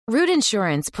Root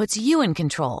Insurance puts you in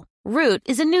control. Root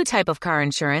is a new type of car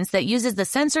insurance that uses the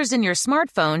sensors in your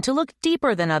smartphone to look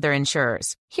deeper than other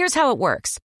insurers. Here's how it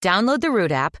works. Download the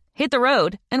Root app, hit the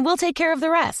road, and we'll take care of the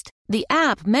rest. The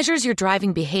app measures your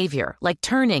driving behavior, like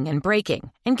turning and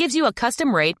braking, and gives you a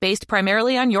custom rate based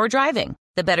primarily on your driving.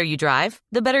 The better you drive,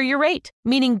 the better your rate,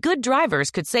 meaning good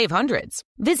drivers could save hundreds.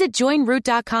 Visit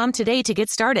joinroot.com today to get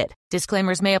started.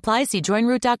 Disclaimers may apply. See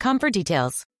joinroot.com for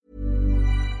details.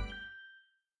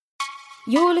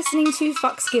 You're listening to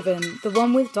Fucks Given, the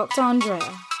one with Dr.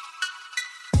 Andrea.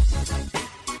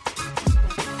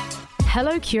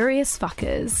 Hello, curious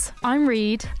fuckers. I'm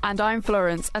Reed. And I'm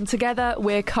Florence, and together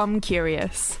we're Come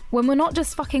Curious. When we're not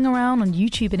just fucking around on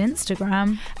YouTube and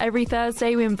Instagram. Every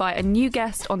Thursday we invite a new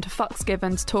guest onto Fucks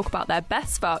Given to talk about their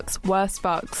best fucks, worst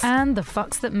fucks, and the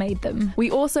fucks that made them.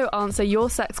 We also answer your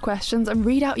sex questions and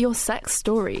read out your sex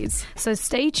stories. So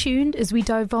stay tuned as we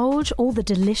divulge all the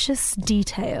delicious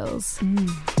details.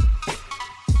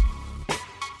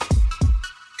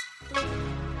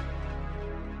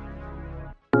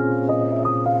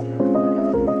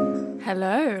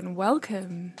 Hello and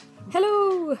welcome.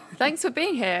 Hello. Thanks for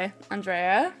being here,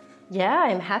 Andrea. Yeah,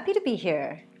 I'm happy to be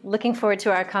here. Looking forward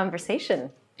to our conversation.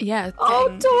 Yeah. Oh,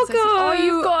 doggo. Oh,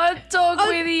 you've got a dog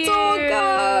with you.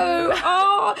 Doggo.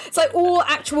 Oh, it's like all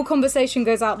actual conversation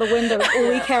goes out the window. All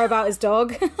we care about is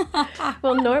dog.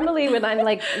 Well, normally when I'm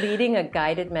like leading a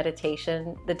guided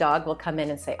meditation, the dog will come in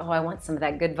and say, "Oh, I want some of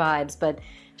that good vibes," but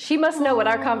she must know what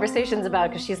our conversation's about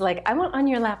because she's like, "I want on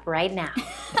your lap right now."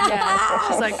 Yeah,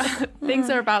 she's like, things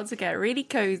are about to get really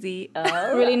cozy.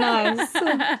 Really nice.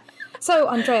 So,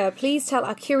 Andrea, please tell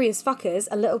our curious fuckers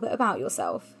a little bit about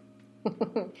yourself.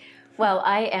 Well,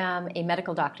 I am a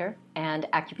medical doctor and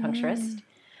acupuncturist.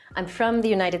 I'm from the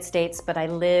United States, but I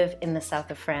live in the south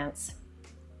of France.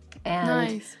 And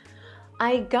Nice.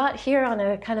 I got here on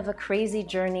a kind of a crazy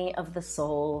journey of the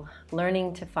soul,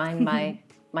 learning to find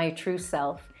my true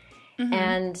self.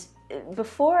 And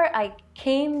before I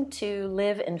came to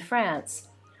live in France,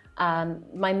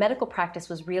 my medical practice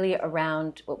was really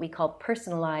around what we call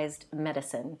personalized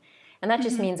medicine. And that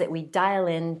just means that we dial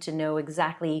in to know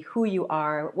exactly who you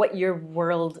are, what your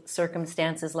world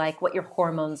circumstance is like, what your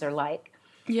hormones are like.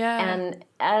 Yeah. And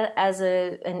as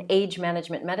an age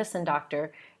management medicine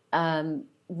doctor,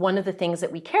 one of the things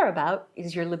that we care about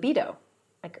is your libido.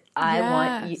 Like I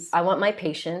want my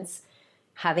patients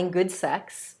having good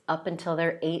sex up until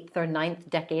their 8th or 9th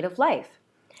decade of life.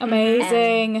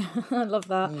 Amazing. I love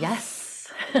that.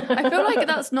 Yes. I feel like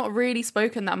that's not really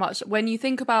spoken that much. When you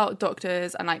think about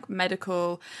doctors and like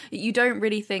medical, you don't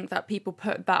really think that people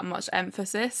put that much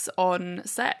emphasis on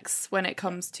sex when it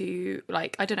comes to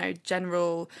like, I don't know,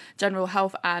 general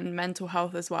health and mental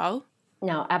health as well.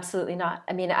 No, absolutely not.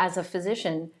 I mean, as a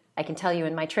physician, I can tell you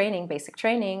in my training, basic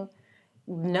training,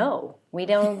 no, we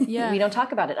don't we don't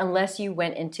talk about it unless you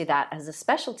went into that as a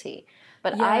specialty.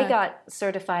 But I got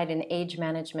certified in age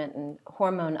management and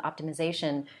hormone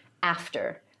optimization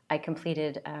after I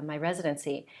completed my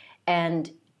residency.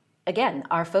 And again,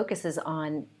 our focus is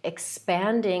on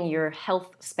expanding your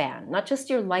health span, not just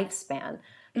your lifespan.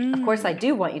 Of course, I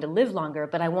do want you to live longer,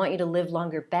 but I want you to live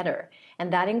longer better.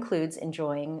 And that includes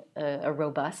enjoying a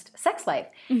robust sex life.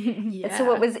 And so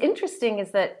what was interesting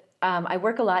is that I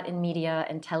work a lot in media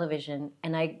and television,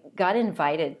 and I got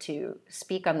invited to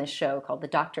speak on this show called the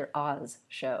Dr. Oz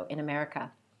Show in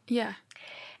America. Yeah.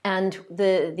 And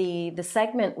the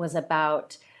segment was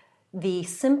about the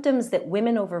symptoms that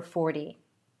women over 40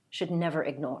 should never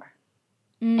ignore.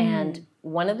 And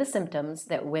one of the symptoms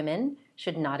that women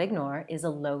should not ignore is a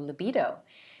low libido.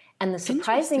 And the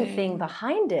surprising thing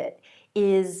behind it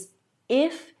is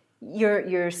if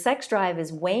your sex drive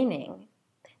is waning.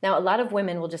 Now, a lot of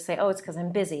women will just say, "Oh, it's because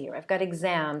I'm busy," or "I've got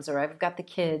exams," or "I've got the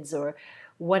kids," or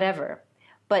whatever.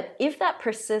 But if that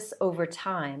persists over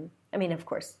time, I mean, of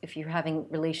course, if you're having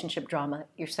relationship drama,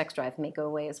 your sex drive may go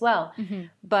away as well.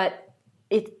 But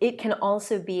it can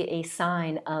also be a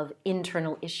sign of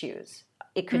internal issues.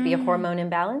 It could be a hormone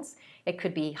imbalance. It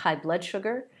could be high blood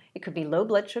sugar. It could be low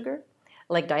blood sugar,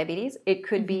 like diabetes. It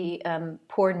could be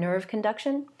poor nerve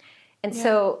conduction. And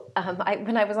so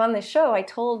when I was on this show, I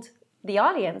told the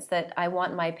audience that I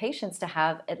want my patients to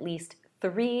have at least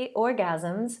 3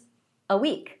 orgasms a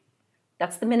week.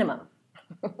 That's the minimum.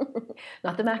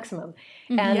 Not the maximum.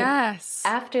 And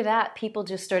after that, people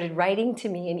just started writing to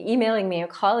me and emailing me or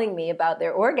calling me about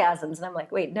their orgasms. And I'm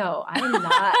like, wait, no, I'm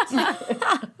not.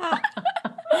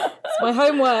 It's my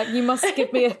homework. You must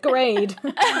give me a grade.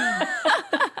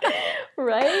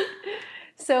 Right?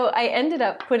 So I ended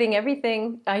up putting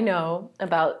everything I know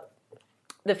about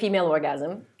the female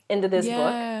orgasm into this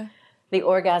book, The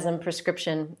Orgasm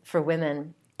Prescription for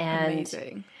Women. And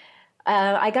Amazing.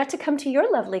 I got to come to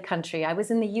your lovely country. I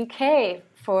was in the UK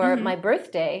for my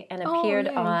birthday and appeared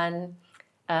on,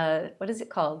 what is it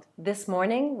called? This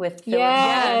Morning with Phil.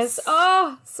 Yes.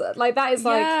 Oh, so, like that is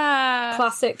like Yeah.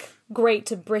 classic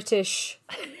great British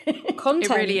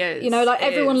content. It really is. You know, like It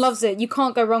everyone is. loves it. You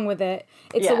can't go wrong with it.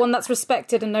 It's the one that's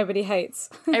respected and nobody hates.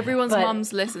 Everyone's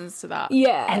mums listens to that.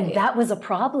 Yeah. And that was a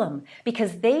problem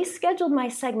because they scheduled my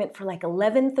segment for like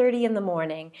 11:30 in the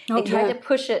morning. They tried to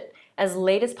push it as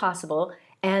late as possible,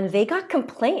 and they got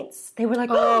complaints. They were like,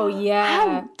 Oh, yeah.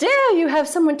 how dare you have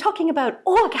someone talking about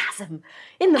orgasm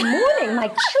in the morning? My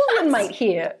children might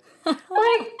hear."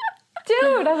 Like,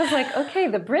 dude, I was like, okay,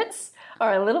 the Brits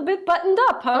are a little bit buttoned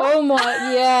up, huh? Oh my,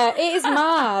 yeah, it is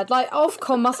mad. Like,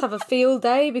 Ofcom must have a field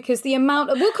day because the amount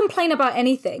of, we'll complain about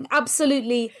anything,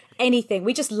 absolutely anything.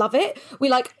 We just love it.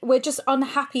 We're just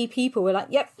unhappy people. We're like,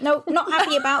 yep, no, not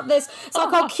happy about this. It's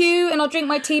like I'll queue and I'll drink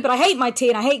my tea, but I hate my tea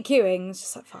and I hate queuing. It's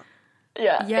just like, fuck.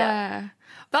 Yeah.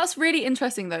 That's really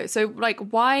interesting though. So like,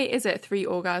 why is it 3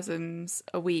 orgasms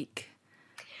a week?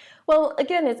 Well,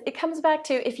 again, it comes back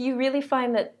to if you really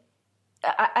find that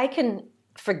I can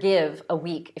forgive a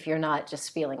week if you're not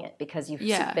just feeling it because you've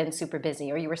been super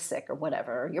busy or you were sick or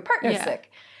whatever, or your partner's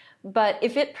sick. But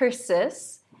if it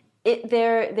persists,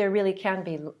 there really can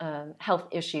be health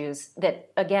issues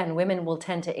that, again, women will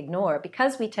tend to ignore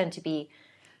because we tend to be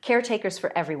caretakers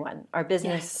for everyone, our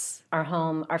business, our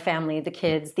home, our family, the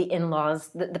kids, the in-laws,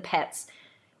 the pets.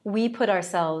 We put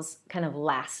ourselves kind of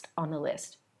last on the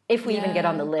list, if we even get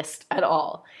on the list at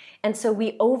all. And so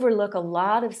we overlook a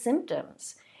lot of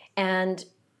symptoms. And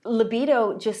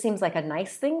libido just seems like a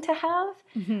nice thing to have,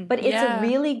 but it's a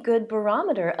really good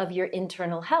barometer of your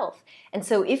internal health. And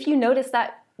so if you notice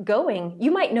that going,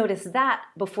 you might notice that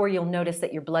before you'll notice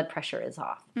that your blood pressure is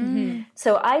off.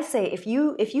 So I say if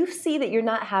you see that you're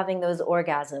not having those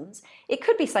orgasms, it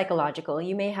could be psychological.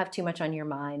 You may have too much on your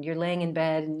mind. You're laying in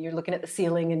bed and you're looking at the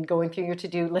ceiling and going through your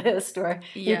to-do list, or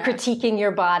you're critiquing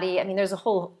your body. I mean,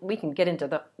 we can get into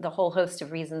the whole host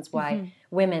of reasons why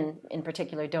women in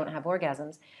particular don't have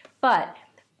orgasms. But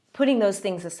putting those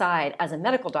things aside, as a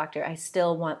medical doctor, I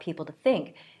still want people to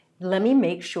think, let me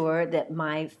make sure that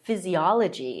my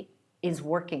physiology is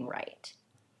working right.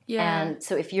 Yeah. And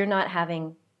so if you're not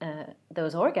having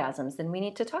those orgasms, then we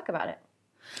need to talk about it.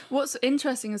 What's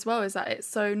interesting as well is that it's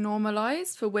so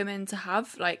normalized for women to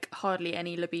have like hardly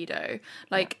any libido.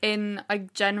 Like in a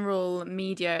general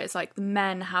media, it's like the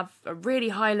men have a really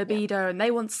high libido and they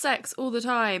want sex all the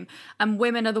time, and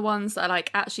women are the ones that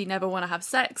like actually never want to have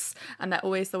sex, and they're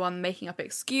always the one making up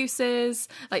excuses.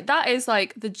 Like that is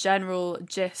like the general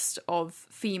gist of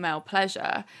female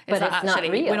pleasure. Is But that it's actually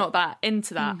not real. we're not that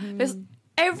into that. There's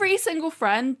every single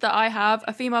friend that I have,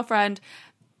 a female friend,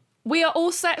 we are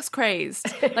all sex crazed.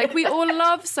 Like we all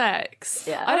love sex.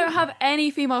 Yeah. I don't have any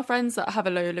female friends that have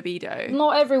a low libido.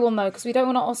 Not everyone though, because we don't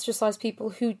want to ostracize people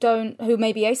who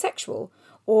may be asexual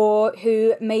or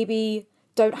who maybe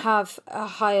don't have a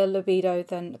higher libido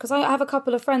than, because I have a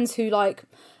couple of friends who like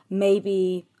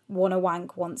maybe want to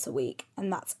wank once a week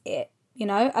and that's it, you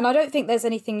know? And I don't think there's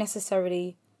anything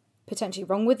necessarily potentially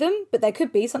wrong with them, but there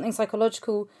could be something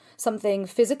psychological, something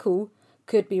physical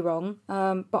could be wrong.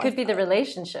 But Could be the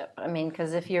relationship. I mean,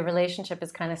 because if your relationship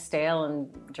is kind of stale and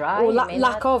dry, or you may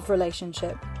lack not... of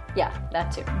relationship. Yeah,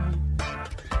 that too.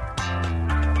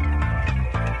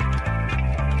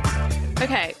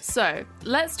 Okay, so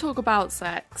let's talk about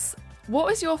sex. What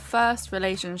was your first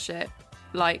relationship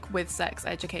like with sex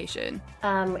education?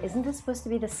 Isn't this supposed to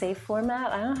be the safe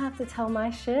format? I don't have to tell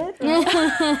my shit.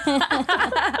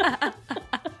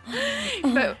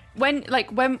 But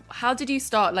how did you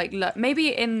start? Like, maybe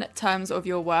in terms of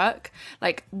your work,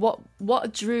 like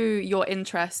what drew your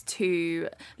interest to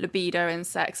libido and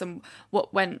sex, and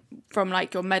what went from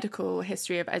like your medical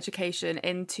history of education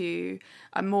into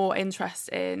a more interest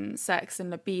in sex and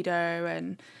libido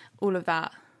and all of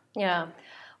that? Yeah.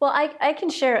 Well, I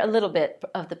can share a little bit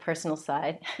of the personal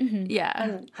side.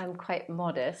 Yeah. I'm quite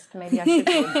modest. Maybe I should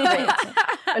be a Brit.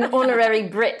 An honorary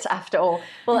Brit, after all.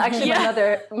 Well, actually,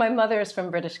 my mother is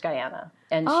from British Guyana.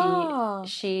 And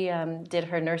she did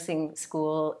her nursing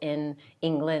school in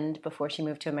England before she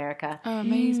moved to America. Oh,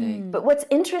 amazing. But what's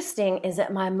interesting is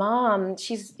that my mom,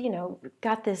 she's,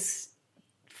 got this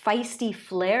feisty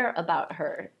flair about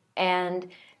her. And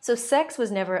so sex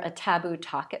was never a taboo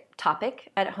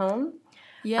topic at home.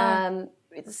 Yeah.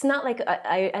 It's not like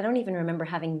I don't even remember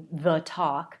having the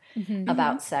talk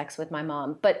about sex with my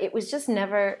mom, but it was just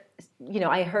never,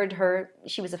 I heard her,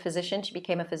 she was a physician, she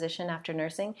became a physician after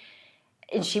nursing,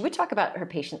 and she would talk about her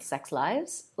patients' sex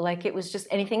lives like it was just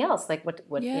anything else, like what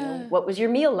was your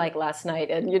meal like last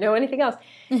night, and anything else.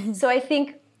 So I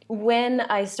think when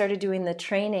I started doing the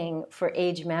training for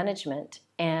age management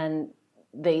and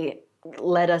they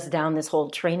led us down this whole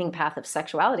training path of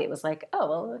sexuality, it was like, oh,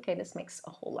 well, okay, this makes a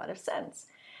whole lot of sense.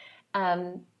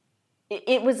 But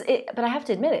I have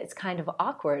to admit, it's kind of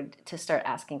awkward to start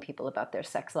asking people about their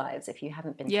sex lives if you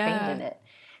haven't been trained in it.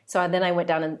 So then I went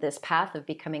down in this path of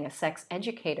becoming a sex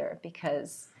educator,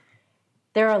 because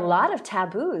there are a lot of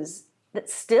taboos that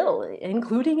still,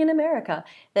 including in America,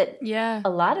 that a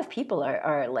lot of people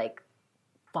are like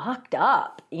fucked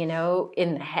up, you know,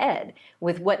 in the head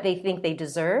with what they think they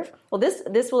deserve. Well,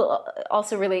 this will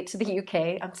also relate to the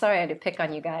UK. I'm sorry I had to pick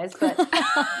on you guys, but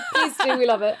please do, we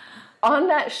love it. On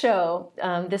that show,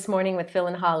 This Morning with Phil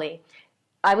and Holly,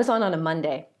 I was on a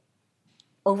Monday.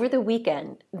 Over the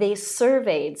weekend, they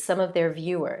surveyed some of their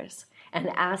viewers and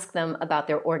asked them about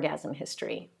their orgasm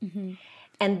history. Mm-hmm.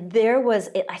 And there was,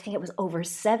 I think it was over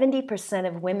 70%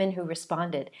 of women who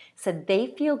responded said they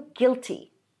feel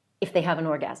guilty if they have an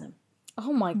orgasm.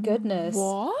 Oh my goodness.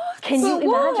 What? Can you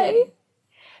imagine?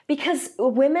 Because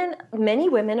many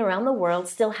women around the world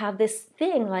still have this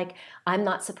thing like, I'm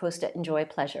not supposed to enjoy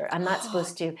pleasure. I'm not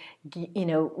supposed to,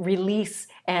 release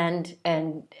and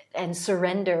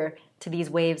surrender to these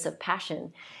waves of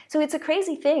passion. So it's a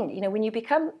crazy thing. You know, when you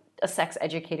become a sex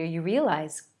educator, you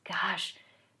realize, gosh,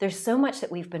 there's so much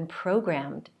that we've been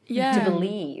programmed to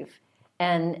believe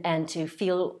and to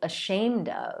feel ashamed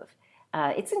of.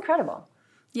 It's incredible.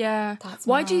 Yeah. That's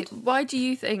why mad. do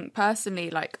you think personally,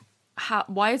 like,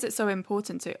 why is it so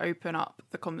important to open up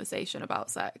the conversation about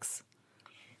sex?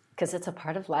 Because it's a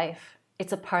part of life.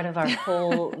 It's a part of our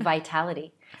whole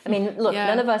vitality. I mean, look,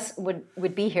 none of us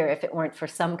would be here if it weren't for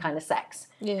some kind of sex.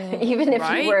 Yeah. Even if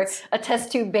you were a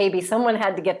test tube baby, someone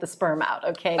had to get the sperm out,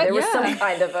 okay? There was some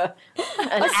kind of an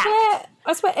act.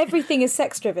 I swear everything is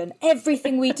sex driven.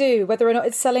 Everything we do, whether or not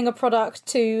it's selling a product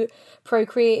to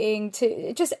procreating to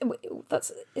it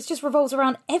just revolves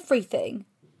around everything.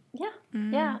 Yeah,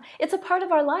 yeah. It's a part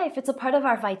of our life. It's a part of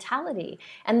our vitality.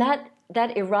 And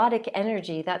that erotic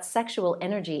energy, that sexual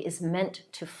energy is meant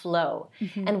to flow.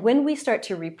 Mm-hmm. And when we start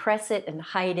to repress it and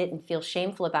hide it and feel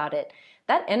shameful about it,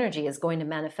 that energy is going to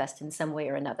manifest in some way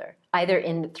or another, either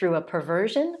through a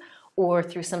perversion or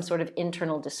through some sort of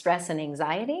internal distress and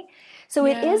anxiety. So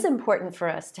it is important for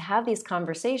us to have these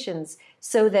conversations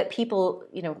so that people,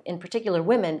 in particular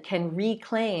women, can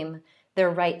reclaim their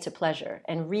right to pleasure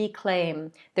and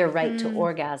reclaim their right to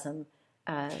orgasm.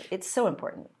 It's so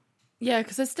important. Yeah,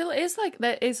 because there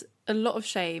is a lot of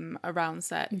shame around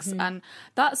sex, and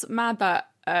that's mad that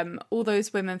all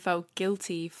those women felt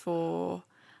guilty for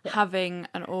having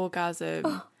an orgasm.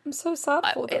 Oh, I'm so sad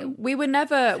for them. We were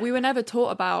never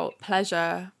taught about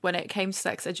pleasure when it came to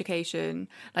sex education,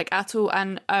 like, at all.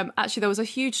 And actually, there was a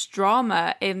huge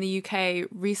drama in the UK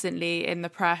recently in the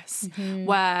press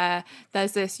where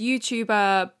there's this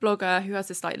YouTuber blogger who has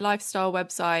this like lifestyle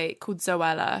website called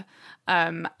Zoella,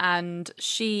 and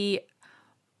she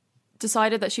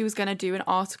decided that she was going to do an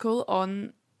article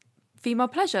on female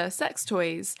pleasure, sex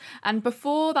toys. And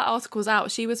before that article's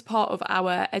out, she was part of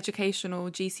our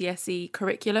educational GCSE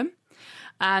curriculum.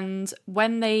 And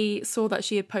when they saw that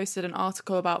she had posted an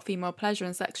article about female pleasure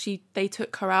and sex, they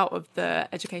took her out of the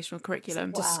educational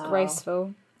curriculum.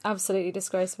 Disgraceful. Absolutely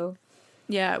disgraceful.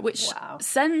 Yeah, which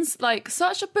sends like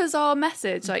such a bizarre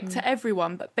message to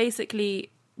everyone. But basically,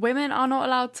 women are not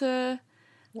allowed to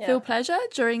feel pleasure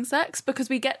during sex because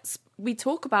we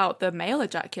talk about the male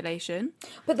ejaculation.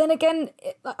 But then again,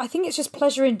 I think it's just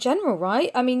pleasure in general, right?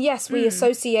 I mean, yes, we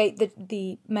associate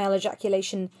the male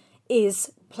ejaculation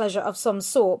is pleasure of some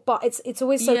sort, but it's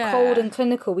always so cold and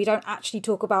clinical. We don't actually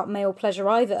talk about male pleasure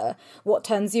either. What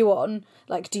turns you on?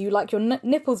 Like, do you like your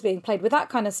nipples being played with? That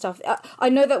kind of stuff. I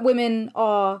know that women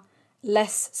are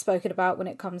less spoken about when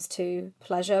it comes to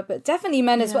pleasure, but definitely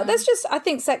men as well. I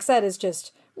think sex ed is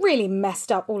just really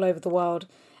messed up all over the world.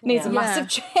 Needs a massive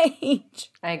change.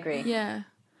 I agree. Yeah.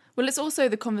 Well, it's also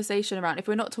the conversation around, if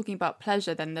we're not talking about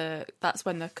pleasure, then that's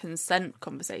when the consent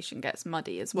conversation gets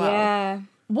muddy as well. Yeah.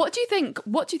 What do you think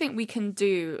we can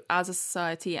do as a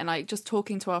society, and like just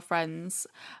talking to our friends,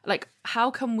 like how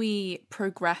can we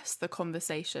progress the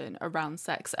conversation around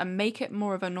sex and make it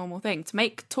more of a normal thing, to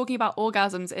make talking about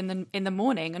orgasms in the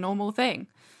morning a normal thing?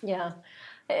 Yeah.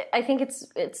 I think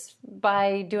it's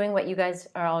by doing what you guys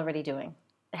are already doing,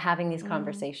 having these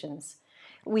conversations.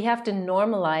 We have to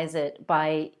normalize it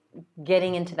by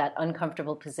getting into that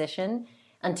uncomfortable position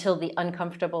until the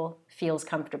uncomfortable feels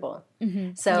comfortable.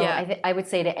 Mm-hmm. So I would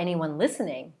say to anyone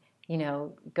listening,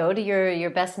 go to your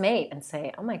best mate and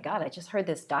say, oh my God, I just heard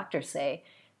this doctor say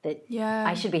that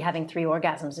I should be having 3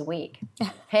 orgasms a week.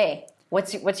 Hey,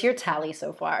 what's your tally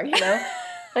so far?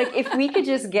 Like if we could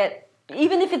just get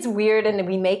even if it's weird and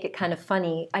we make it kind of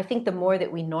funny, I think the more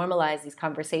that we normalize these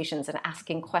conversations and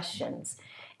asking questions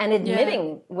and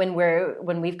admitting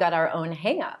when we've got our own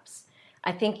hang-ups,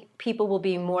 I think people will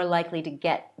be more likely to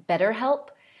get better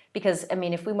help. Because, I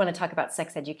mean, if we want to talk about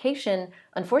sex education,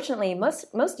 unfortunately,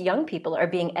 most young people are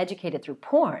being educated through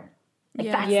porn. Like,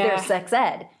 that's their sex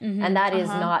ed. And that is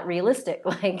not realistic.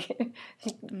 Like,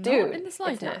 dude. Not in the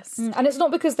slightest. And it's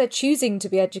not because they're choosing to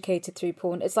be educated through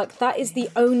porn. It's like, that is the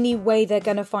only way they're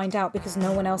going to find out because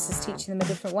no one else is teaching them a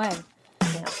different way.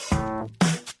 Yeah.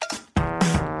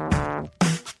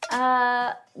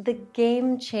 The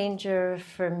game changer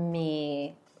for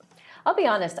me, I'll be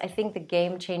honest, I think the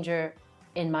game changer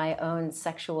in my own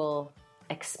sexual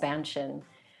expansion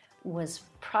was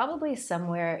probably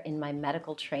somewhere in my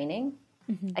medical training.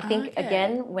 I think,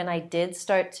 again, when I did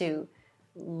start to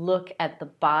look at the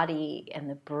body and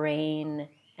the brain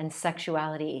and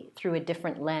sexuality through a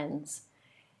different lens.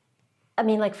 I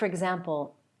mean, like, for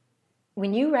example,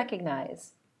 when you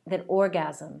recognize that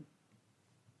orgasm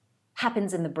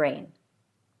happens in the brain.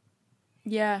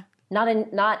 Yeah. Not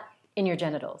in your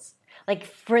genitals. Like,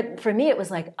 for me, it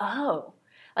was like, oh,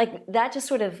 like, that just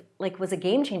sort of, like, was a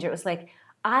game changer. It was like,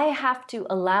 I have to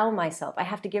allow myself, I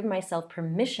have to give myself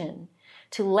permission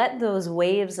to let those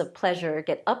waves of pleasure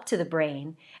get up to the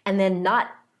brain and then not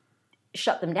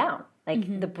shut them down.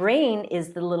 Like, the brain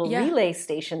is the little relay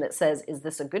station that says, is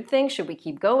this a good thing? Should we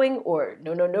keep going? Or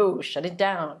no, shut it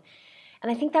down.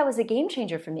 And I think that was a game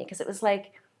changer for me because it was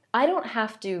like, I don't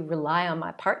have to rely on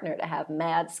my partner to have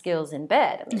mad skills in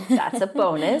bed. I mean, that's a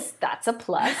bonus, that's a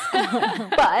plus.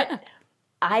 But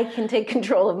I can take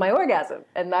control of my orgasm.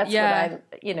 And that's what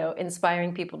I'm,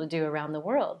 inspiring people to do around the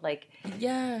world. Like,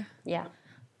 yeah.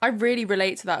 I really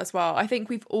relate to that as well. I think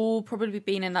we've all probably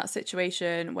been in that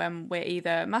situation when we're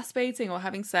either masturbating or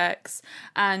having sex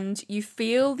and you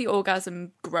feel the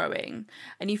orgasm growing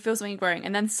and you feel something growing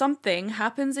and then something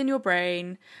happens in your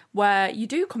brain where you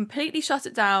do completely shut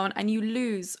it down and you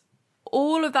lose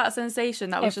all of that sensation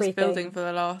that was just building for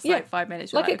the last 5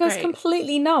 minutes. Like, it goes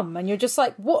completely numb and you're just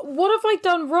like, what have I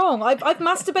done wrong? I've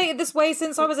masturbated this way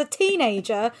since I was a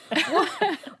teenager.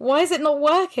 Why is it not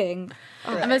working?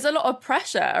 And there's a lot of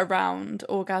pressure around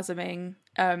orgasming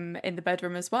in the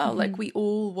bedroom as well. Like, we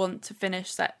all want to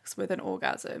finish sex with an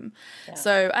orgasm.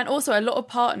 So, and also a lot of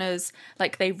partners,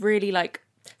 like, they really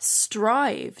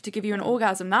strive to give you an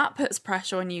orgasm. That puts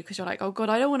pressure on you because you're like, oh God,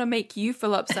 I don't want to make you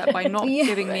feel upset by not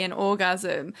giving me an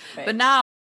orgasm. But now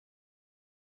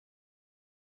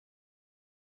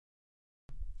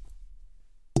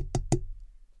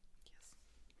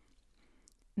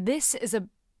This is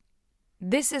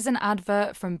an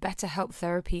advert from BetterHelp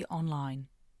Therapy Online.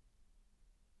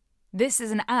 This is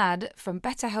an ad from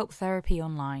BetterHelp Therapy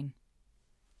Online.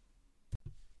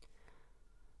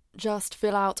 just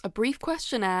fill out a brief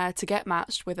questionnaire to get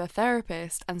matched with a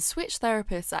therapist and switch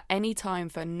therapists at any time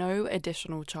for no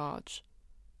additional charge.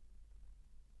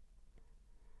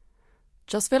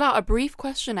 Just fill out a brief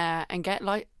questionnaire and get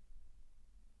matched.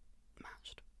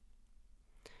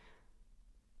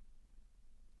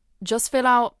 Just fill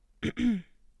out... Why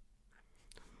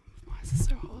is this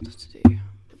so hard to do?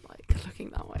 Like,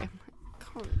 looking that way.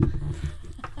 I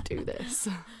can't do this.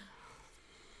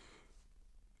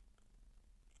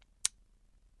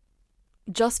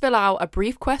 Just fill out a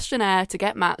brief questionnaire to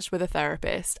get matched with a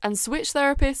therapist and switch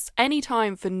therapists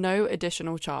anytime for no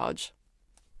additional charge.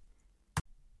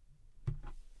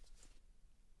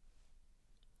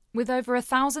 With over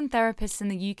 1,000 therapists in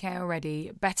the UK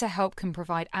already, BetterHelp can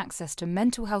provide access to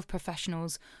mental health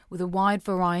professionals with a wide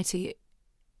variety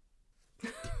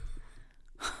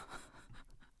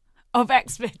of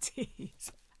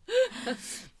expertise.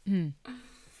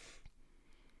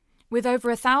 With over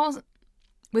 1,000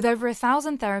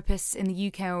 therapists in the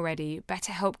UK already,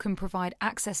 BetterHelp can provide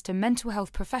access to mental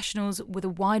health professionals with a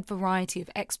wide variety of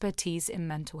expertise in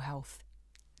mental health.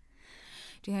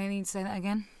 Do you need to say that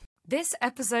again? This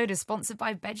episode is sponsored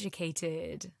by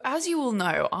Beducated. As you all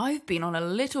know, I've been on a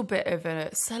little bit of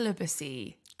a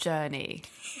celibacy journey.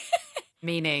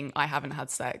 Meaning I haven't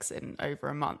had sex in over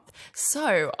a month.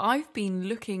 So I've been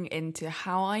looking into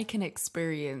how I can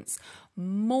experience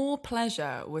more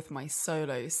pleasure with my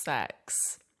solo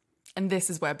sex. And this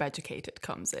is where Beducated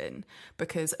comes in,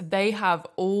 because they have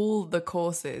all the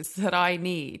courses that I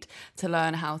need to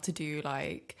learn how to do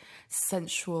like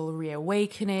sensual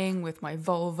reawakening with my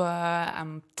vulva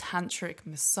and tantric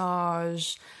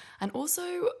massage, and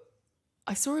also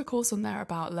I saw a course on there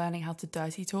about learning how to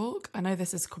dirty talk. I know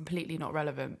this is completely not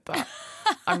relevant, but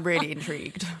I'm really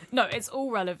intrigued. No, it's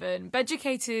all relevant.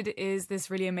 Beducated is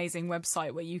this really amazing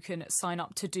website where you can sign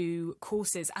up to do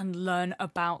courses and learn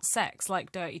about sex,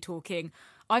 like dirty talking.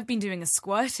 I've been doing a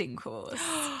squirting course.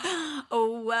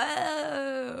 Oh,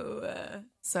 wow.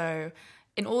 So,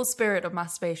 in all spirit of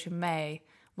Masturbation May,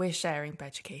 we're sharing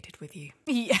Beducated with you.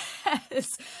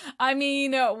 Yes. I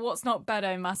mean, what's not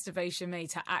better in Masturbation May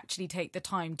to actually take the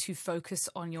time to focus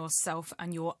on yourself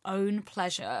and your own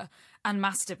pleasure and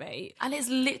masturbate. And it's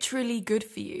literally good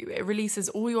for you. It releases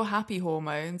all your happy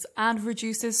hormones and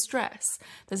reduces stress.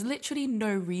 There's literally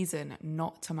no reason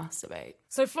not to masturbate.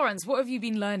 So Florence, what have you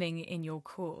been learning in your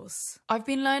course? I've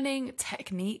been learning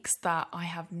techniques that I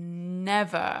have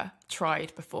never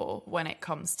tried before when it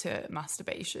comes to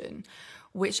masturbation.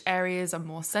 Which areas are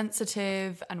more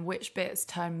sensitive and which bits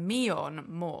turn me on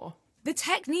more. The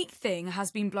technique thing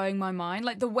has been blowing my mind,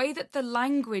 like the way that the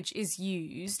language is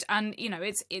used, and you know,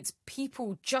 it's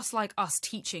people just like us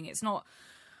teaching. It's not,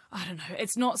 I don't know,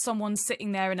 it's not someone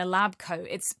sitting there in a lab coat.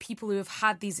 It's people who have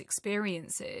had these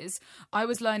experiences. I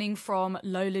was learning from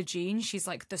Lola Jean. She's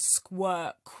like the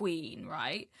squirt queen,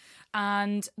 right?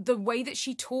 And the way that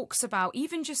she talks about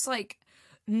even just like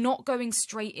not going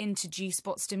straight into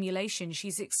G-spot stimulation,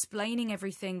 she's explaining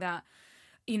everything that,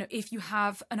 you know, if you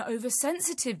have an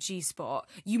oversensitive G-spot,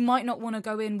 you might not want to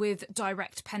go in with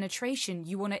direct penetration.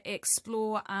 You want to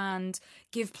explore and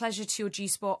give pleasure to your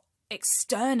G-spot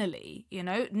externally, you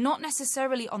know, not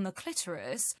necessarily on the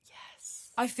clitoris. Yes.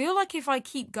 I feel like if I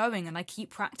keep going and I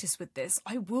keep practice with this,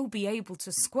 I will be able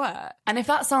to squirt. And if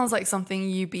that sounds like something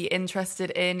you'd be interested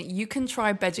in, you can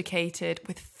try Beducated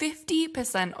with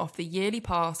 50% off the yearly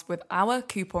pass with our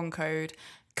coupon code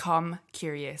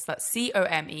COMECurious. That's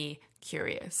COME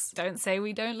Curious. Don't say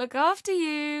we don't look after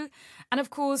you. And of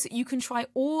course, you can try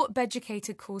all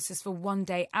Beducated courses for one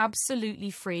day absolutely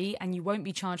free, and you won't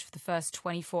be charged for the first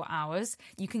 24 hours.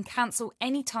 You can cancel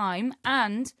anytime,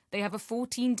 and they have a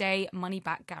 14-day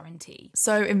money-back guarantee.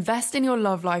 So invest in your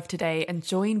love life today and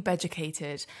join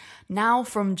Beducated now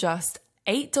from just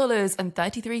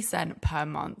 $8.33 per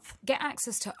month. Get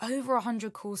access to over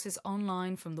 100 courses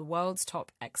online from the world's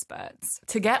top experts.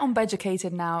 To get on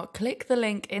Beducated now, click the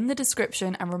link in the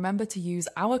description and remember to use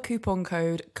our coupon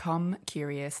code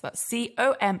COMECurious. That's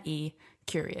COME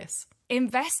Curious.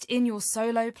 Invest in your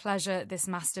solo pleasure this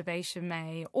Masturbation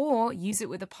May, or use it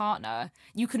with a partner.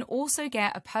 You can also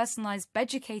get a personalised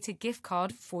Beducated gift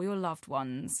card for your loved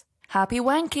ones. Happy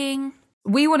wanking!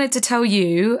 We wanted to tell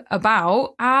you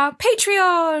about our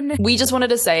Patreon. We just wanted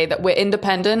to say that we're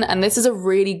independent, and this is a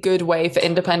really good way for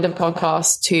independent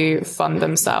podcasts to fund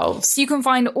themselves. You can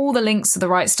find all the links to the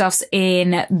right stuffs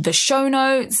in the show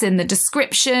notes, in the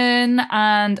description,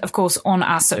 and of course on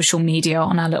our social media,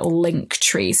 on our little link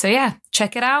tree. So yeah,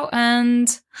 check it out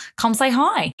and come say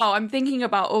hi. Oh, I'm thinking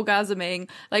about orgasming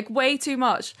like way too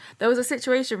much. There was a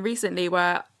situation recently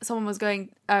where someone was going,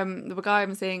 the guy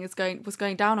I'm seeing was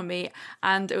going down on me,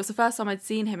 and it was the first time I'd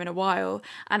seen him in a while,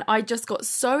 and I just got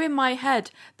so in my head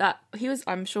that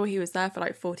I'm sure he was there for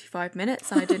like 45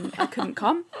 minutes, and I couldn't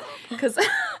come because, but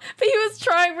he was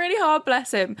trying really hard,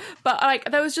 bless him. But like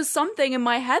there was just something in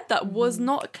my head that was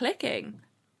not clicking.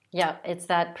 Yeah, it's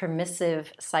that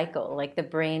permissive cycle, like the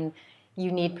brain,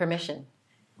 you need permission.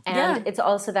 And it's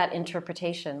also that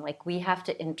interpretation. Like we have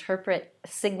to interpret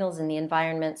signals in the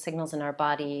environment, signals in our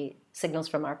body, signals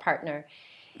from our partner.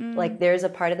 Like there's a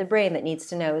part of the brain that needs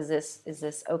to know, is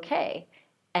this okay?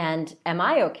 And am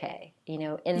I okay? You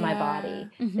know, in my body?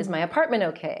 Is my apartment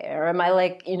okay? Or am I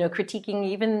like, you know, critiquing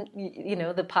even, you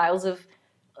know, the piles of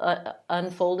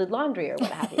unfolded laundry or what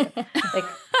have you? Like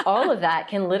all of that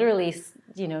can literally,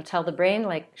 you know, tell the brain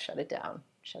like, shut it down.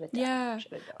 Shut it down. Yeah.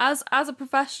 Shut it down. As a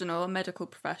professional, a medical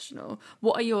professional,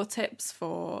 what are your tips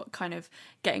for kind of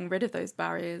getting rid of those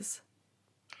barriers?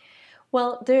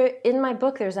 Well, in my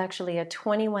book, there's actually a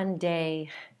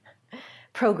 21-day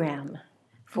program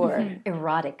for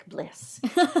erotic bliss.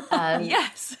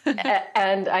 Yes.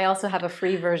 And I also have a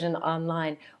free version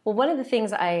online. Well, one of the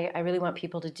things I really want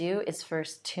people to do is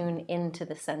first tune into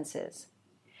the senses.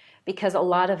 Because a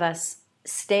lot of us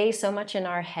stay so much in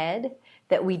our head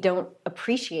that we don't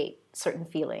appreciate certain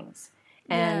feelings.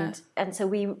 And so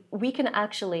we can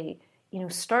actually, you know,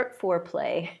 start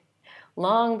foreplay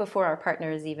long before our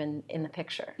partner is even in the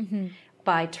picture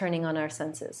by turning on our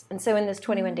senses. And so in this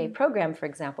 21-day program, for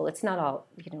example, it's not all,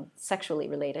 you know, sexually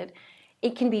related.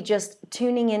 It can be just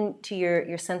tuning into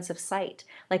your sense of sight,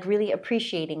 like really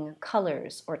appreciating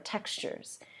colors or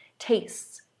textures,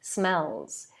 tastes,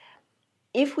 smells.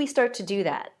 If we start to do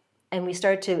that, and we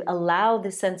start to allow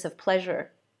the sense of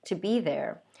pleasure to be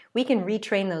there, we can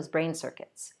retrain those brain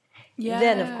circuits. Yeah.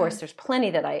 Then, of course, there's plenty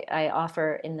that I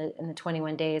offer in the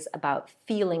 21 days about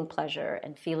feeling pleasure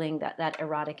and feeling that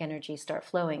erotic energy start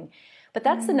flowing. But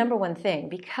that's the number one thing,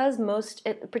 because most,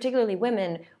 particularly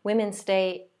women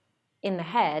stay in the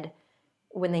head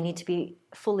when they need to be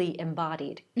fully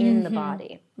embodied in the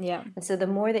body. Yeah. And so the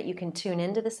more that you can tune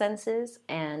into the senses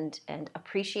and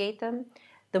appreciate them,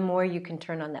 the more you can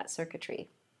turn on that circuitry.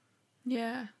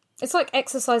 Yeah. It's like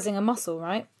exercising a muscle,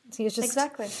 right? So you just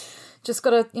got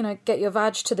to, get your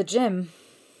vag to the gym.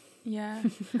 Yeah.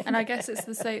 And I guess it's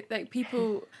the same, like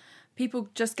people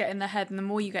just get in their head, and the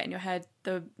more you get in your head,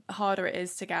 the harder it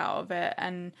is to get out of it.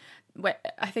 And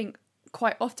I think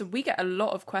quite often we get a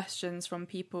lot of questions from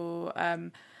people,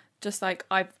 just like,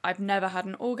 I've never had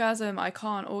an orgasm, I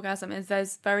can't orgasm. And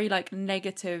there's very like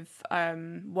negative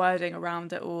wording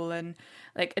around it all, and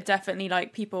like definitely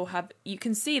like people have, you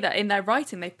can see that in their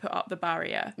writing they put up the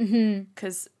barrier,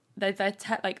 because they're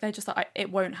just like,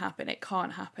 it won't happen, it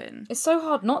can't happen. It's so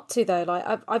hard not to though. Like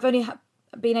I've only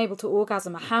been able to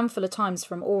orgasm a handful of times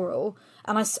from oral,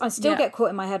 and I still get caught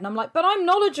in my head, and I'm like, but I'm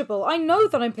knowledgeable, I know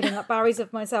that I'm putting up barriers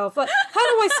of myself, like how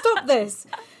do I stop this?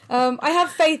 I have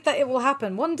faith that it will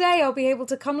happen one day. I'll be able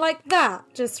to come like that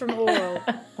just from oral.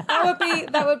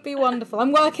 That would be wonderful.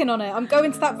 I'm working on it. I'm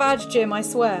going to that vag gym, I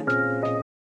swear.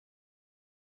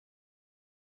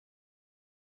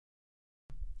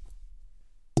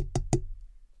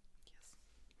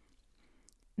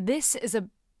 This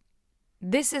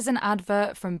is an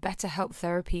advert from BetterHelp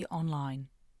Therapy Online.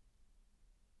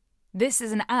 This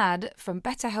is an ad from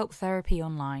BetterHelp Therapy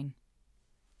Online.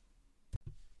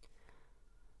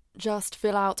 Just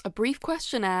fill out a brief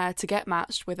questionnaire to get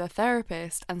matched with a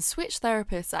therapist and switch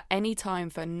therapists at any time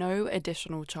for no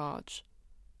additional charge.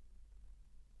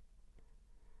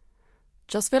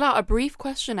 Just fill out a brief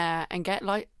questionnaire and get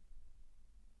matched.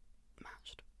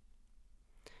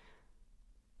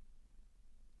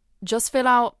 Just fill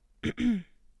out... Why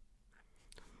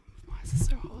is this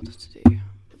so hard to do?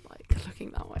 Like,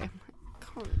 looking that way. I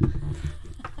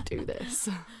can't do this.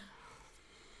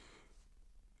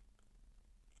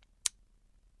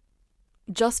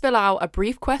 Just fill out a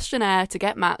brief questionnaire to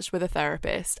get matched with a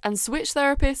therapist and switch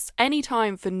therapists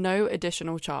anytime for no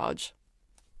additional charge.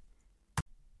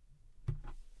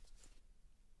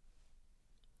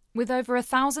 With over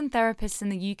 1,000 therapists in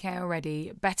the UK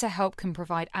already, BetterHelp can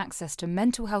provide access to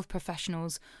mental health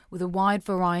professionals with a wide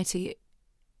variety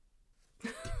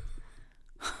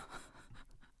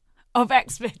of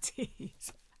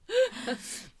expertise.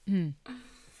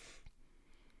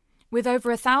 With over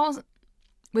 1,000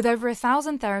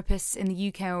 therapists in the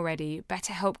UK already,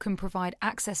 BetterHelp can provide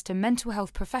access to mental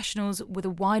health professionals with a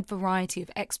wide variety of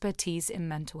expertise in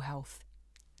mental health.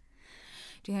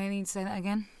 Do you think I need to say that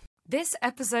again? This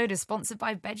episode is sponsored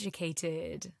by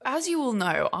Beducated. As you all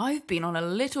know, I've been on a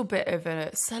little bit of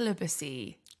a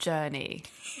celibacy journey,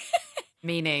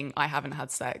 meaning I haven't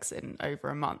had sex in over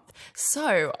a month.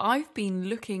 So I've been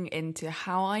looking into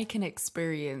how I can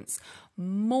experience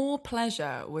more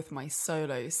pleasure with my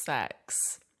solo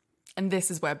sex. And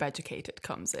this is where Beducated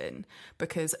comes in,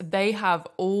 because they have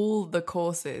all the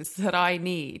courses that I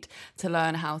need to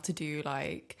learn how to do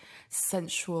like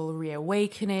sensual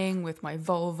reawakening with my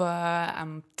vulva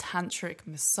and tantric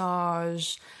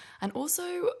massage. And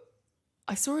also,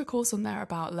 I saw a course on there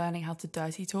about learning how to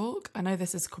dirty talk. I know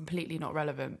this is completely not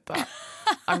relevant, but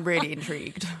I'm really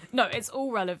intrigued. No, it's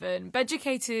all relevant.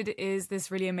 Beducated is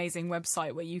this really amazing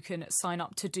website where you can sign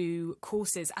up to do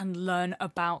courses and learn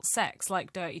about sex,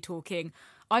 like dirty talking.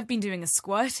 I've been doing a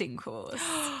squirting course.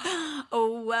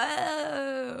 Oh,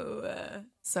 wow.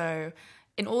 So,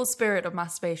 in all spirit of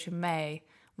Masturbation May,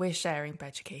 we're sharing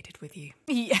Beducated with you.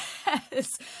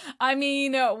 Yes. I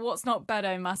mean, what's not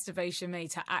better in Masturbation May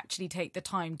to actually take the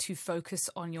time to focus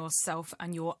on yourself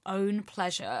and your own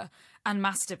pleasure and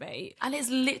masturbate. And it's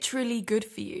literally good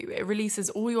for you. It releases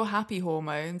all your happy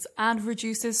hormones and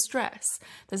reduces stress.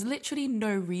 There's literally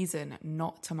no reason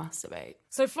not to masturbate.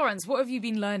 So Florence, what have you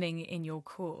been learning in your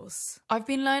course? I've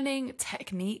been learning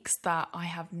techniques that I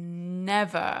have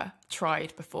never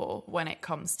tried before when it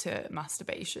comes to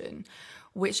masturbation.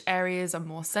 Which areas are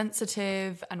more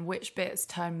sensitive and which bits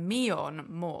turn me on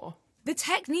more. The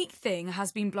technique thing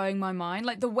has been blowing my mind,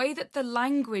 like the way that the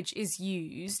language is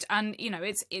used, and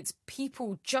it's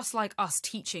people just like us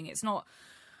teaching. It's not,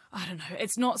 I don't know,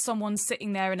 it's not someone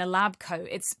sitting there in a lab coat.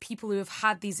 It's people who have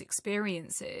had these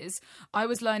experiences. I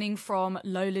was learning from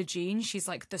Lola Jean. She's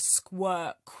like the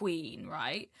squirt queen,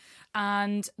 right?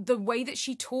 And the way that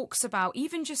she talks about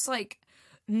even just like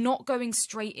not going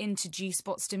straight into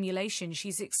G-spot stimulation,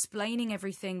 she's explaining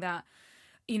everything that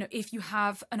you know, if you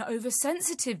have an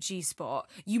oversensitive G-spot,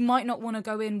 you might not want to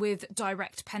go in with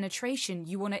direct penetration.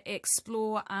 You want to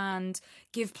explore and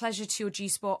give pleasure to your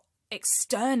G-spot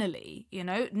externally, you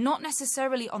know, not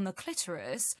necessarily on the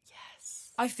clitoris.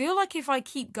 Yes. I feel like if I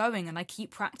keep going and I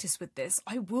keep practice with this,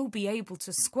 I will be able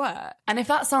to squirt. And if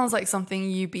that sounds like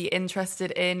something you'd be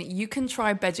interested in, you can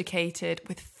try Beducated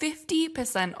with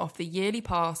 50% off the yearly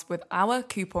pass with our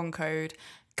coupon code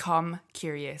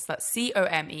COMECurious. That's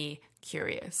COME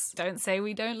Curious. Don't say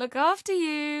we don't look after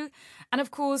you. And of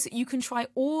course, you can try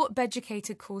all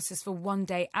Beducated courses for 1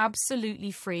 day absolutely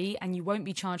free, and you won't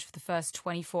be charged for the first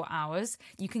 24 hours.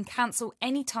 You can cancel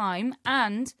anytime,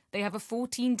 and they have a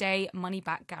 14-day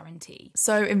money-back guarantee.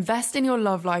 So invest in your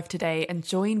love life today and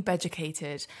join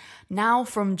Beducated now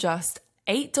from just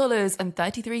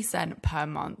 $8.33 per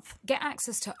month. Get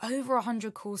access to over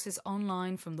 100 courses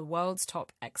online from the world's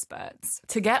top experts.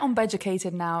 To get on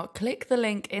Beducated now, click the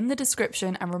link in the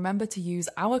description and remember to use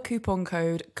our coupon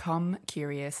code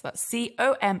COMECurious. That's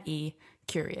COME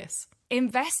Curious.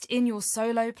 Invest in your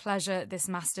solo pleasure this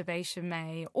masturbation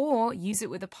May, or use it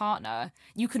with a partner.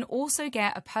 You can also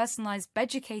get a personalised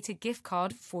Beducated gift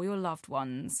card for your loved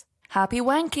ones. Happy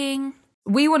wanking!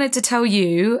 We wanted to tell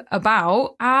you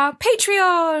about our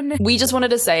Patreon. We just wanted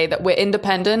to say that we're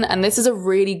independent, and this is a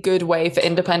really good way for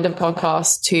independent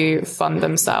podcasts to fund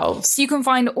themselves. You can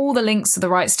find all the links to the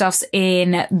right stuffs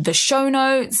in the show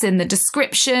notes, in the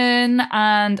description,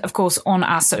 and of course on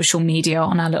our social media,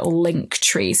 on our little link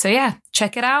tree. So yeah,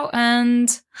 check it out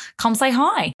and come say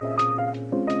hi.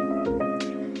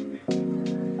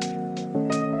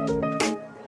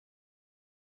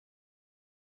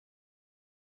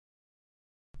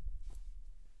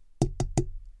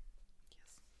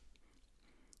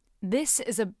 This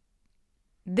is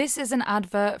an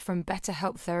advert from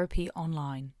BetterHelp Therapy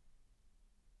Online.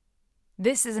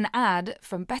 This is an ad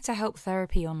from BetterHelp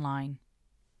Therapy Online.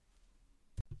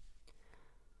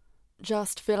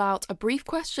 Just fill out a brief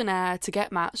questionnaire to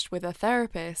get matched with a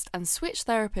therapist and switch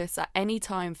therapists at any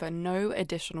time for no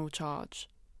additional charge.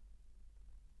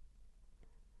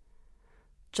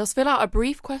 Just fill out a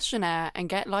brief questionnaire and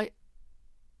get matched.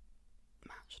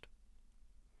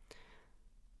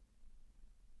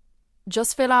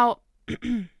 Just fill out...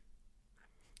 Why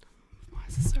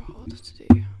is it so hard to do?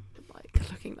 Like,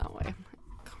 looking that way.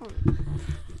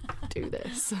 I can't do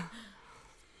this.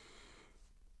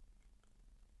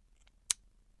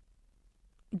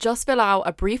 Just fill out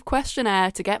a brief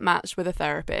questionnaire to get matched with a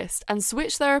therapist and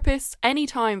switch therapists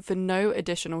anytime for no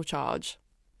additional charge.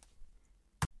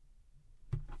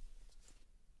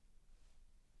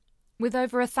 With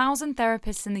over 1,000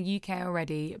 therapists in the UK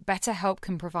already, BetterHelp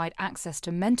can provide access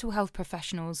to mental health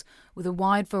professionals with a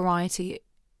wide variety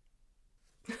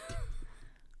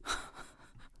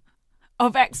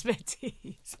of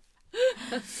expertise.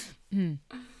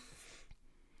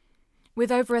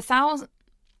 With over 1,000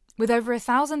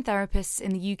 therapists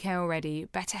in the UK already,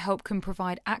 BetterHelp can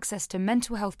provide access to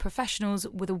mental health professionals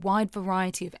with a wide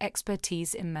variety of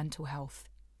expertise in mental health.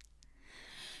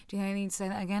 Do you think I need to say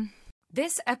that again?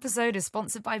 This episode is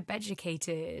sponsored by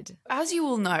Beducated. As you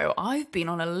all know, I've been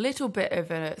on a little bit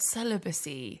of a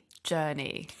celibacy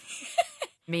journey,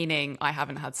 meaning I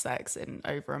haven't had sex in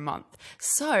over a month.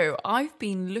 So I've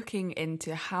been looking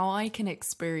into how I can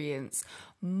experience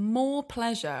more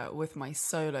pleasure with my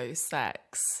solo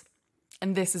sex.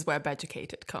 And this is where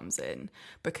Beducated comes in,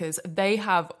 because they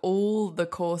have all the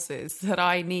courses that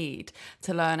I need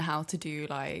to learn how to do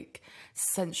like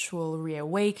sensual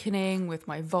reawakening with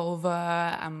my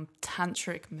vulva and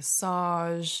tantric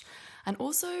massage. And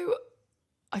also,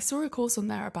 I saw a course on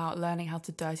there about learning how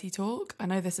to dirty talk. I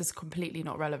know this is completely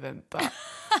not relevant, but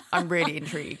I'm really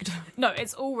intrigued. No,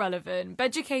 it's all relevant.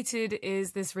 Beducated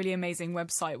is this really amazing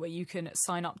website where you can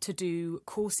sign up to do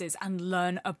courses and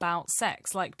learn about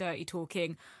sex, like dirty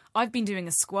talking. I've been doing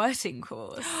a squirting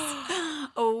course.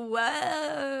 Oh,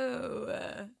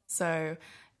 wow. So,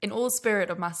 in all spirit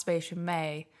of Masturbation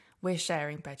May, we're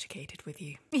sharing Beducated with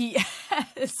you.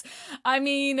 Yes. I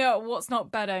mean, what's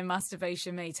not better in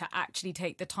Masturbation May to actually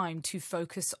take the time to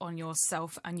focus on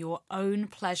yourself and your own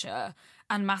pleasure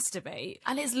and masturbate.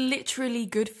 And it's literally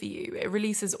good for you. It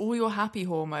releases all your happy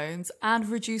hormones and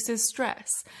reduces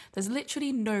stress. There's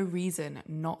literally no reason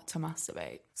not to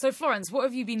masturbate. So Florence, what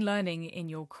have you been learning in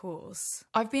your course?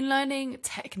 I've been learning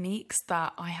techniques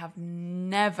that I have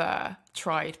never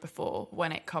tried before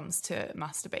when it comes to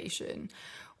masturbation.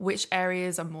 Which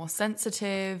areas are more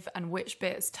sensitive and which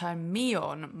bits turn me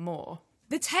on more.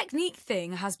 The technique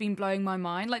thing has been blowing my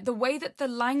mind, like the way that the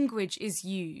language is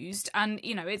used, and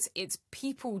you know, it's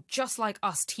people just like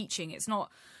us teaching. It's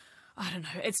not, I don't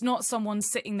know, it's not someone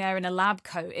sitting there in a lab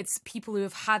coat. It's people who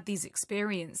have had these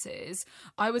experiences.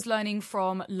 I was learning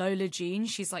from Lola Jean.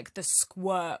 She's like the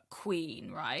squirt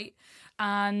queen, right?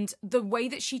 And the way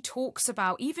that she talks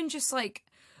about even just like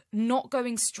not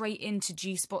going straight into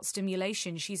G-spot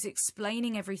stimulation, she's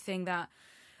explaining everything that,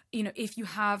 you know, if you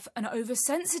have an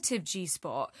oversensitive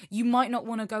G-spot, you might not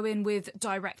want to go in with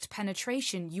direct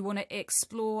penetration. You want to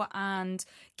explore and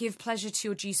give pleasure to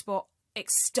your G-spot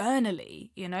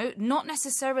externally, you know, not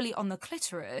necessarily on the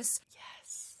clitoris.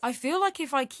 Yes. I feel like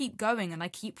if I keep going and I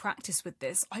keep practice with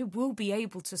this, I will be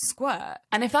able to squirt.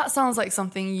 And if that sounds like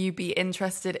something you'd be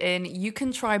interested in, you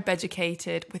can try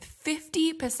Beducated with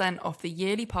 50% off the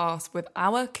yearly pass with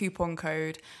our coupon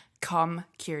code Come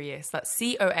Curious. That's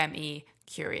COME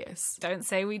Curious. Don't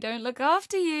say we don't look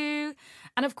after you.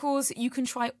 And of course, you can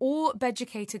try all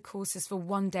Beducated courses for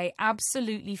 1 day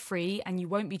absolutely free, and you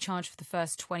won't be charged for the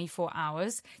first 24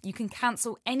 hours. You can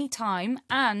cancel anytime,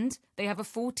 and they have a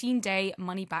 14-day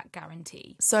money-back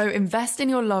guarantee. So invest in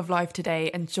your love life today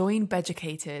and join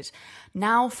Beducated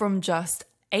now from just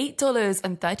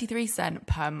 $8.33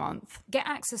 per month. Get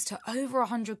access to over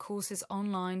 100 courses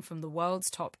online from the world's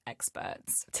top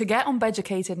experts. To get on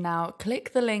Beducated now,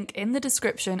 click the link in the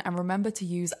description and remember to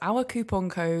use our coupon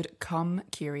code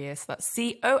COMECurious. That's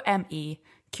COME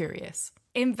Curious.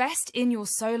 Invest in your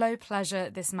solo pleasure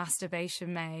this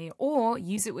masturbation May, or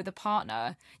use it with a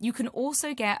partner. You can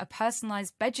also get a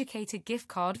personalised Beducated gift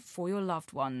card for your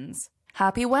loved ones.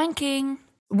 Happy wanking!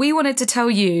 We wanted to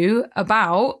tell you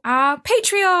about our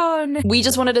Patreon. We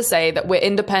just wanted to say that we're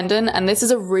independent, and this is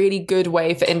a really good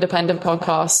way for independent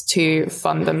podcasts to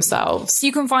fund themselves.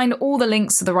 You can find all the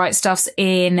links to the right stuffs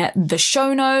in the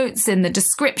show notes, in the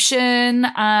description,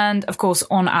 and of course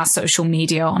on our social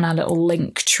media, on our little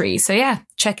link tree. So yeah,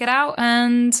 check it out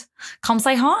and come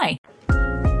say hi.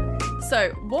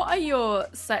 So, what are your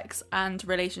sex and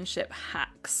relationship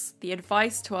hacks? The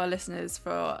advice to our listeners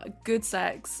for good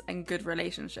sex and good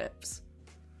relationships?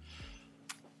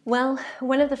 Well,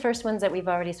 one of the first ones that we've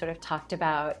already sort of talked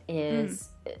about is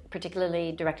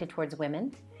particularly directed towards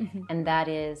women, and that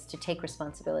is to take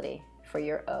responsibility for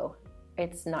your O.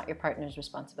 It's not your partner's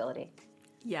responsibility.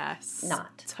 Yes.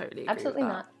 Not. Totally. Absolutely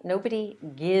not. Nobody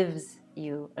gives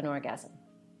you an orgasm.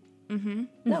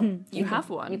 No, you have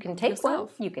one. You can take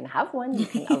yourself. one. You can have one. You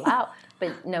can allow,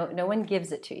 but no one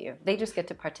gives it to you. They just get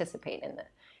to participate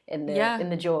in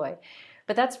the joy.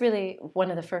 But that's really one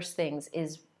of the first things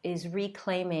is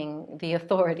reclaiming the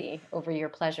authority over your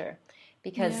pleasure,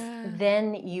 because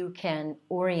then you can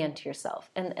orient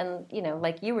yourself. And you know,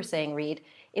 like you were saying, Reed,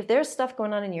 if there's stuff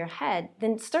going on in your head,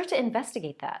 then start to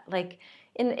investigate that. Like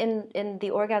in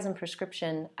the orgasm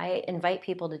prescription, I invite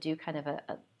people to do kind of a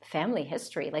family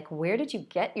history. Like, where did you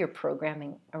get your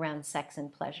programming around sex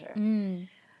and pleasure?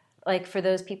 Like, for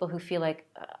those people who feel like,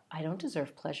 I don't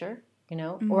deserve pleasure, you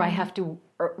know, or I have to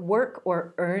work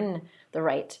or earn the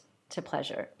right to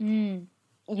pleasure. You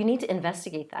need to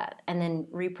investigate that and then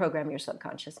reprogram your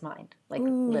subconscious mind, like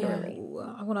literally.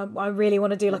 I really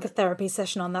want to do like a therapy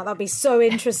session on that. That'd be so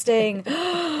interesting.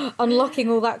 Unlocking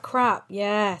all that crap.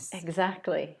 Yes.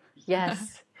 Exactly.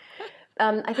 Yes.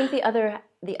 I think the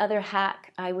other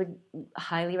hack I would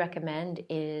highly recommend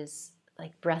is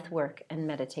like breath work and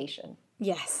meditation.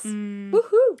 Yes.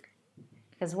 Woohoo!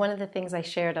 Because one of the things I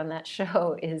shared on that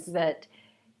show is that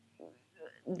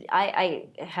I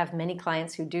have many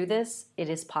clients who do this. It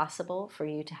is possible for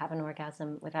you to have an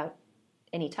orgasm without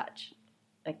any touch.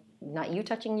 Like, not you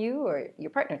touching you or your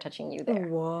partner touching you there.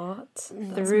 What?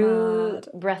 Through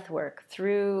breath work,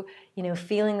 through, you know,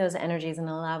 feeling those energies and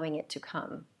allowing it to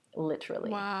come,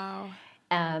 literally. Wow.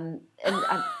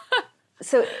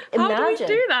 So imagine, how do we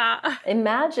do that?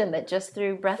 Imagine that just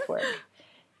through breath work,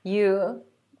 you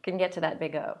can get to that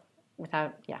big O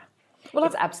without, well,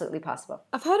 it's absolutely possible.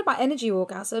 I've heard about energy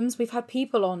orgasms. We've had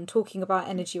people on talking about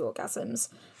energy orgasms.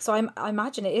 So I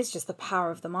imagine it is just the power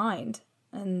of the mind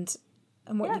and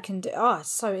what you can do. Oh,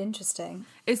 it's so interesting.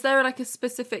 Is there like a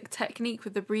specific technique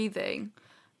with the breathing?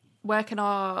 Where can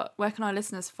our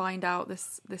listeners find out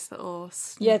this little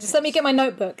snippet? Yeah, just let me get my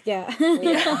notebook. Yeah.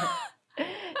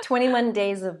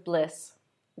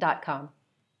 21daysofbliss.com.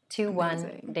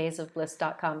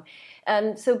 21daysofbliss.com.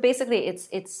 So basically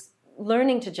it's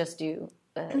learning to just do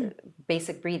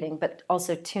basic breathing, but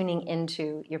also tuning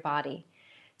into your body.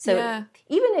 So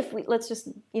even if let's just,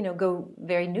 go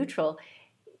very neutral,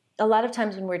 a lot of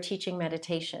times when we're teaching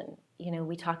meditation,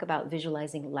 we talk about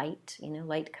visualizing light,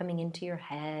 light coming into your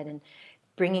head and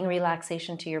bringing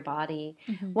relaxation to your body.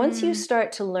 Mm-hmm. Once you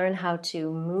start to learn how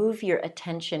to move your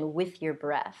attention with your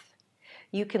breath,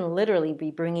 you can literally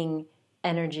be bringing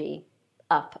energy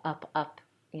up, up, up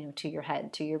to your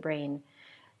head, to your brain.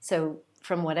 So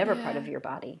from whatever part of your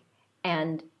body,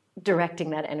 and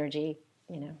directing that energy,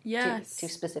 to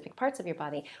specific parts of your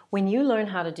body. When you learn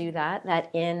how to do that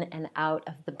in and out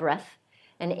of the breath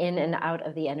and in and out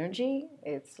of the energy,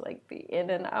 it's like the in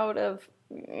and out of,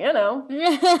 Wow.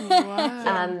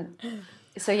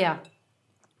 So yeah,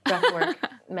 breath work,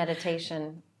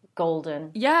 meditation,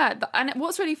 golden. Yeah, and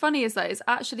what's really funny is that it's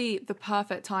actually the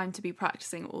perfect time to be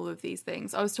practicing all of these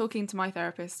things. I was talking to my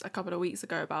therapist a couple of weeks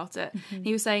ago about it. Mm-hmm.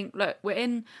 He was saying, look,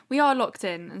 we are locked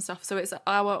in and stuff, so it's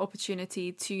our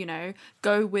opportunity to,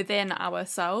 go within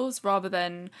ourselves rather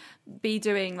than be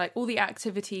doing like all the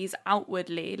activities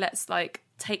outwardly. Let's like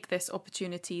take this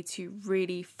opportunity to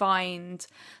really find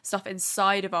stuff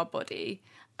inside of our body.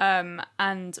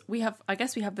 And we have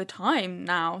the time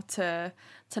now to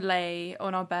lay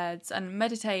on our beds and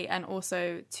meditate, and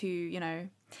also to,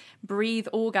 breathe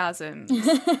orgasms.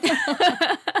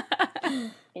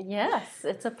 Yes,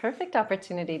 it's a perfect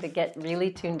opportunity to get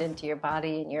really tuned into your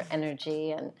body and your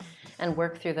energy and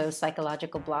work through those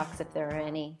psychological blocks if there are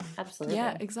any. Absolutely.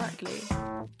 Yeah, exactly.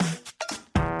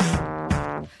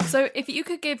 So if you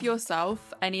could give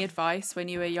yourself any advice when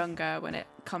you were younger when it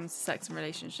comes to sex and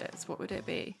relationships, what would it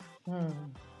be?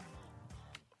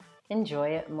 Enjoy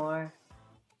it more.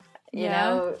 You Yeah.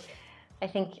 know, I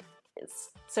think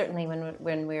certainly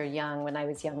when we were young, when I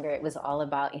was younger, it was all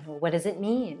about, what does it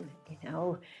mean?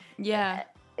 Yeah.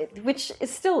 Which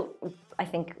is still, I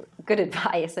think, good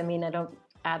advice. I mean, I don't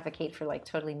advocate for like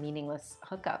totally meaningless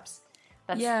hookups.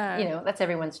 That's, that's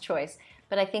everyone's choice.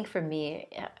 But I think for me,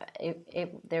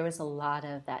 there was a lot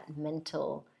of that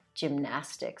mental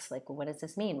gymnastics. Like, well, what does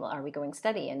this mean? Well, are we going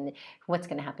steady? And what's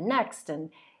going to happen next? And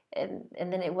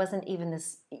then it wasn't even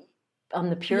this, on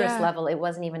the purest level, it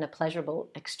wasn't even a pleasurable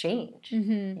exchange.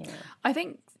 Mm-hmm. I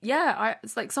think,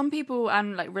 it's like some people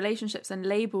and like relationships and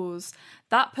labels,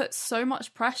 that puts so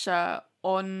much pressure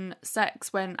on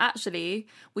sex when actually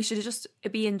we should just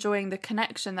be enjoying the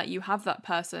connection that you have with that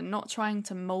person, not trying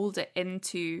to mold it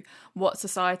into what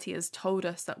society has told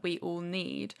us that we all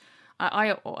need.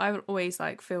 I always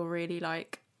like feel really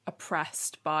like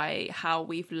oppressed by how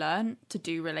we've learned to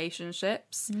do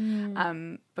relationships,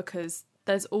 because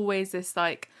there's always this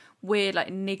like weird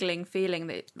like niggling feeling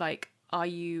that like, are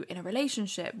you in a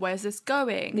relationship? Where's this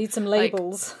going? Need some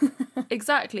labels. Like,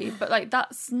 exactly. But like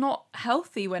that's not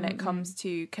healthy when it comes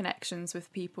to connections with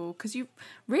people, because you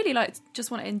really like just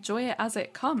want to enjoy it as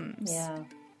it comes.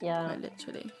 Yeah. Like,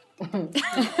 literally.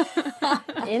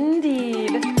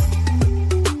 Indeed.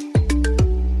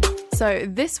 So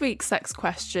this week's sex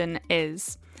question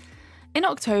is: in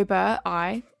October,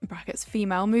 I, in brackets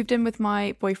female, moved in with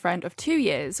my boyfriend of 2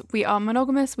 years. We are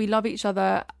monogamous, we love each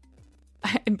other,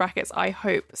 in brackets, I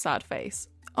hope, sad face.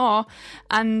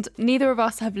 And neither of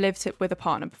us have lived with a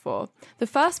partner before. The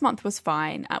first month was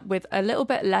fine, with a little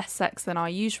bit less sex than our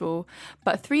usual,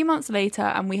 but 3 months later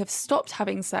and we have stopped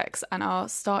having sex and are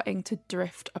starting to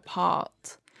drift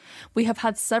apart. We have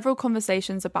had several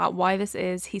conversations about why this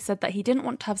is. He said that he didn't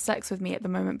want to have sex with me at the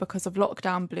moment because of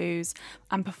lockdown blues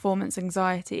and performance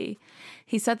anxiety.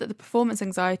 He said that the performance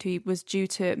anxiety was due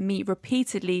to me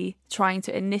repeatedly trying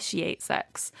to initiate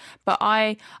sex, but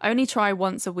I only try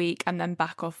once a week and then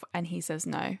back off, and he says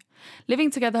no. Living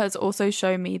together has also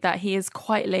shown me that he is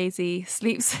quite lazy,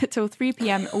 sleeps till 3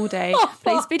 p.m. all day,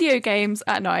 plays video games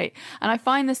at night, and I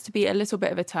find this to be a little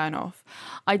bit of a turn off.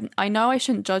 I know I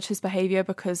shouldn't judge his behaviour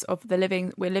because of we're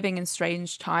living in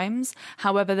strange times.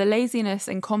 However, the laziness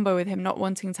in combo with him not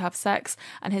wanting to have sex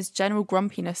and his general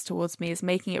grumpiness towards me is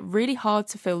making it really hard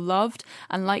to feel loved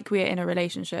and like we are in a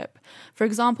relationship. For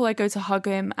example, I go to hug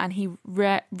him and he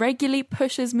regularly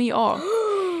pushes me off.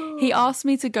 He asks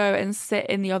me to go and sit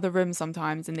in the other room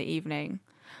sometimes in the evening.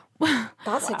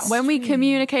 That's extreme. When we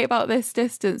communicate about this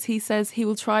distance, he says he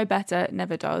will try better,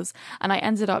 never does. And I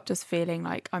ended up just feeling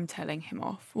like I'm telling him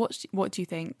off. What do you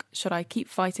think? Should I keep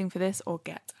fighting for this or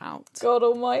get out? God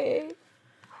almighty.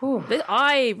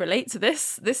 I relate to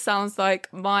this. This sounds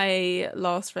like my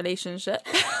last relationship.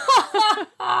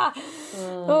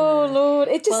 Oh Lord,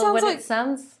 it just sounds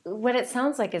like what it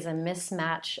sounds like is a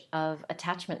mismatch of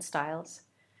attachment styles.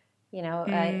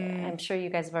 I'm sure you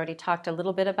guys have already talked a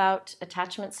little bit about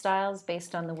attachment styles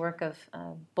based on the work of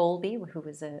Bowlby, who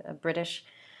was a British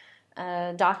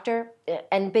doctor.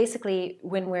 And basically,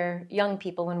 when we're young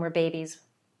people, when we're babies,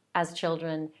 as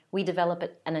children, we develop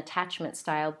an attachment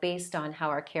style based on how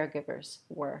our caregivers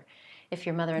were. If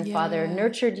your mother and father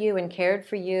nurtured you and cared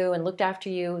for you and looked after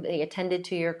you, they attended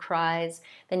to your cries,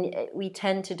 then we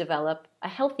tend to develop a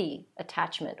healthy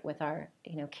attachment with our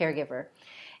caregiver.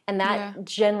 And that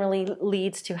generally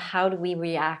leads to how do we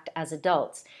react as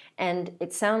adults. And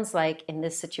it sounds like in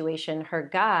this situation, her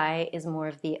guy is more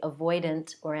of the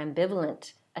avoidant or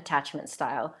ambivalent attachment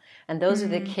style. And those are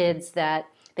the kids that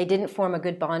they didn't form a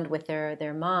good bond with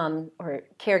their mom or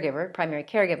caregiver, primary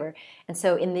caregiver. And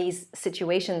so in these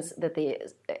situations that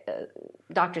the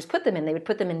doctors put them in, they would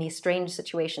put them in these strange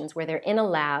situations where they're in a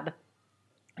lab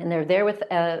and they're there with,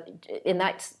 in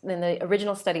the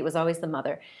original study, it was always the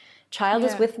mother. Child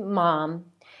is with mom.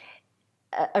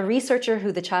 A researcher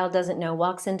who the child doesn't know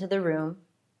walks into the room.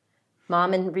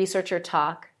 Mom and researcher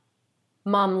talk.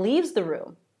 Mom leaves the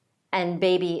room, and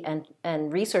baby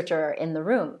and researcher are in the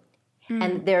room.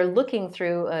 And they're looking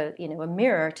through a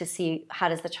mirror to see how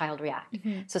does the child react.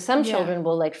 So some children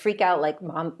will like freak out, like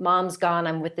mom's gone,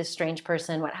 I'm with this strange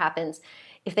person, what happens?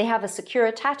 If they have a secure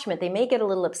attachment, they may get a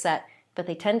little upset, but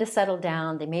they tend to settle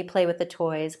down. They may play with the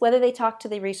toys, whether they talk to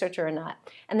the researcher or not.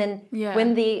 And then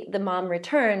when the mom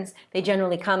returns, they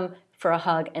generally come for a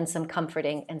hug and some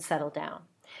comforting and settle down.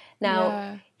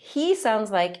 Now, he sounds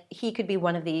like he could be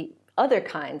one of the other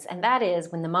kinds, and that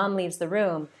is when the mom leaves the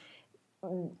room,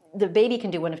 the baby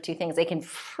can do one of two things. They can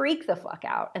freak the fuck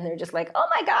out, and they're just like, oh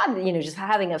my God, just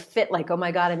having a fit, like, oh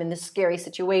my God, I'm in this scary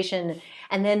situation.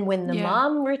 And then when the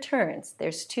mom returns,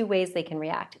 there's two ways they can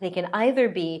react. They can either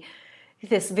be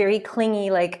this very clingy,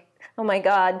 like, oh my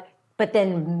God, but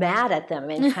then mad at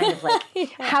them and kind of like,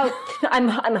 how I'm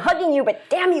hugging you, but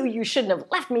damn you, you shouldn't have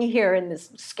left me here in this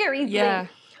scary thing.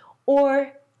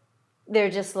 Or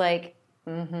they're just like,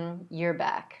 you're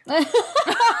back.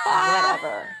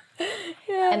 Whatever.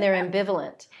 And they're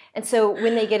ambivalent. And so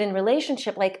when they get in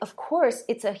relationship, like, of course,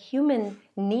 it's a human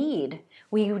need.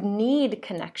 We need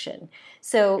connection.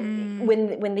 So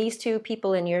when these two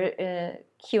people in your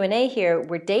Q&A here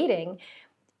were dating,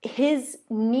 his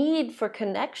need for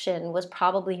connection was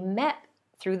probably met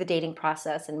through the dating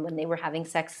process and when they were having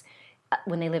sex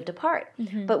when they lived apart.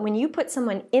 But when you put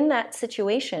someone in that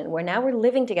situation where now we're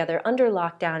living together under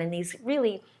lockdown in these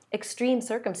really extreme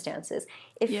circumstances,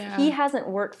 if he hasn't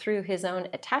worked through his own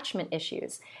attachment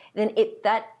issues, then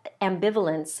that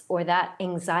ambivalence or that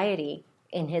anxiety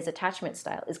in his attachment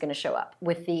style is going to show up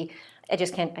with I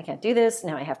can't do this,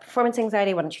 now I have performance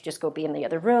anxiety, why don't you just go be in the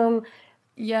other room?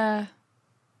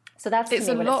 So that's to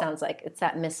me what it sounds like. It's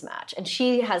that mismatch. And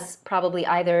she has probably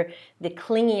either the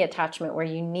clingy attachment where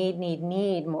you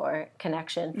need more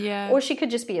connection, or she could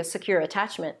just be a secure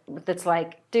attachment that's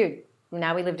like, dude,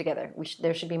 now we live together.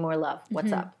 There should be more love.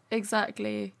 What's up?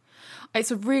 Exactly.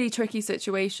 It's a really tricky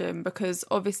situation because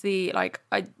obviously, like,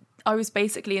 I was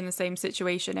basically in the same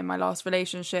situation in my last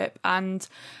relationship, and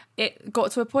it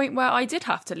got to a point where I did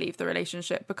have to leave the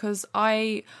relationship because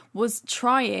I was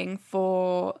trying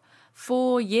for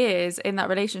 4 years in that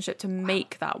relationship to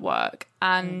make that work.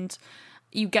 And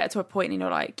you get to a point and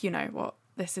you're like, you know what?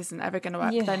 This isn't ever going to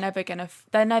work. They're never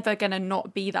going to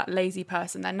not be that lazy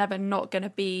person. They're never not going to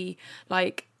be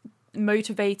like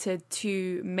motivated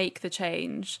to make the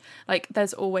change. Like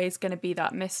there's always going to be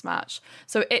that mismatch.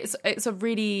 So it's a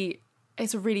really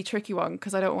tricky one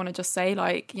because I don't want to just say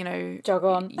like, jog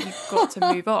on. You've got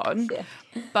to move on.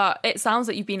 But it sounds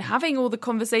like you've been having all the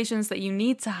conversations that you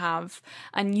need to have,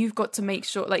 and you've got to make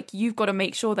sure that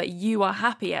you are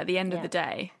happy at the end of the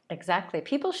day. Exactly.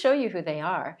 People show you who they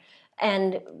are.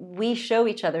 And we show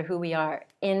each other who we are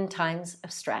in times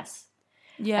of stress.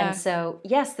 And so,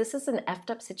 yes, this is an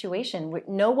effed up situation.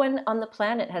 No one on the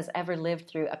planet has ever lived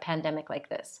through a pandemic like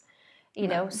this.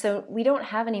 So we don't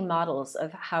have any models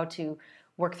of how to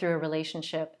work through a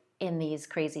relationship in these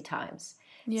crazy times.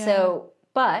 So,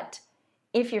 but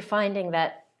if you're finding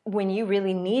that when you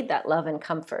really need that love and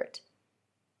comfort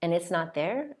and it's not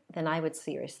there, then I would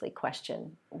seriously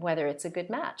question whether it's a good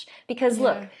match. Because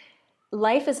look,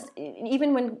 life is,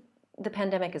 even when the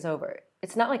pandemic is over,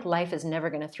 it's not like life is never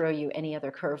going to throw you any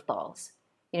other curveballs.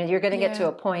 You're going to get to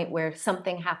a point where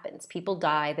something happens. People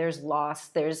die, there's loss,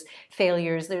 there's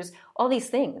failures, there's all these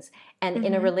things. And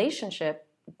in a relationship,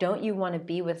 don't you want to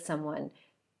be with someone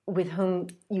with whom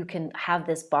you can have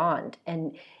this bond?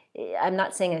 And I'm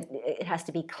not saying it has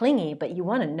to be clingy, but you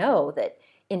want to know that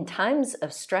in times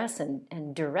of stress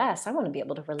and duress, I want to be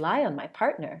able to rely on my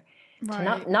partner.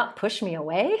 To not push me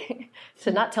away,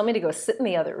 to not tell me to go sit in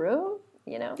the other room,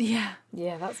 Yeah,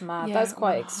 that's mad. That's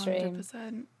quite 100%.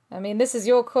 Extreme. I mean, this is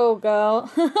your call, girl.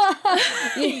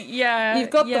 You've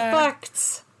got the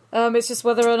facts. It's just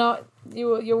whether or not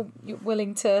you're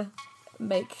willing to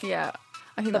make. Yeah,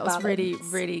 I think that was really,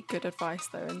 really good advice,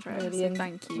 though, Andrea. Really,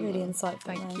 thank you. Really insightful.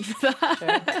 Thank you for that.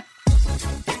 Sure.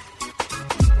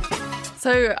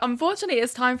 So unfortunately,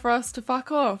 it's time for us to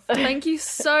fuck off. Thank you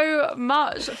so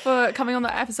much for coming on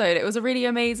that episode. It was really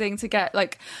amazing to get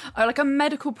like a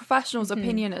medical professional's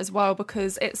opinion as well,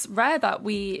 because it's rare that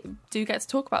we do get to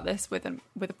talk about this with a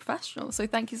professional. So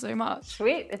thank you so much.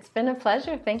 Sweet. It's been a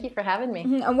pleasure. Thank you for having me.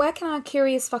 And where can our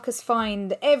curious fuckers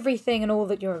find everything and all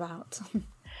that you're about?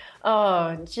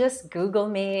 Oh, just Google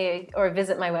me or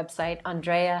visit my website,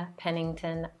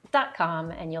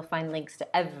 andreapennington.com, and you'll find links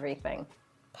to everything.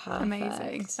 Perfect.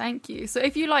 Amazing. Thank you. So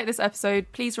if you like this episode,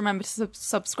 please remember to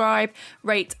subscribe,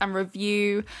 rate and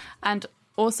review, and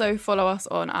also follow us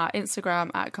on our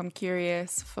Instagram at Come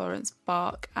Curious, Florence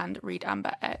Bark, and Reed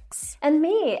Amber X. And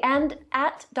me, and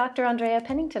at Dr. Andrea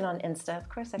Pennington on Insta. Of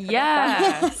course, I forgot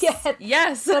that.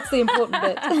 Yes. That's the important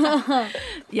bit.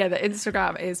 Yeah, the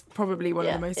Instagram is probably one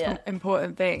of the most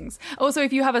important things. Also,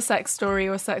 if you have a sex story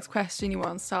or sex question you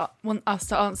want us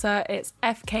to answer, it's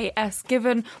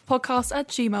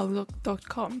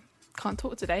fksgivenpodcast@gmail.com. Can't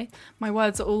talk today. My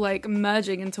words are all like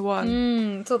merging into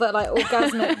one. It's all that like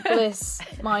orgasmic bliss,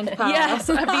 mind power. Yes,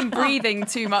 I've been breathing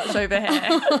too much over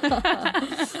here.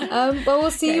 Well,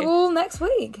 we'll see you all next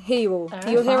week. Hear you all.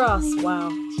 You'll hear us.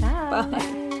 Wow. Ciao.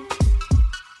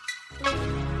 Bye.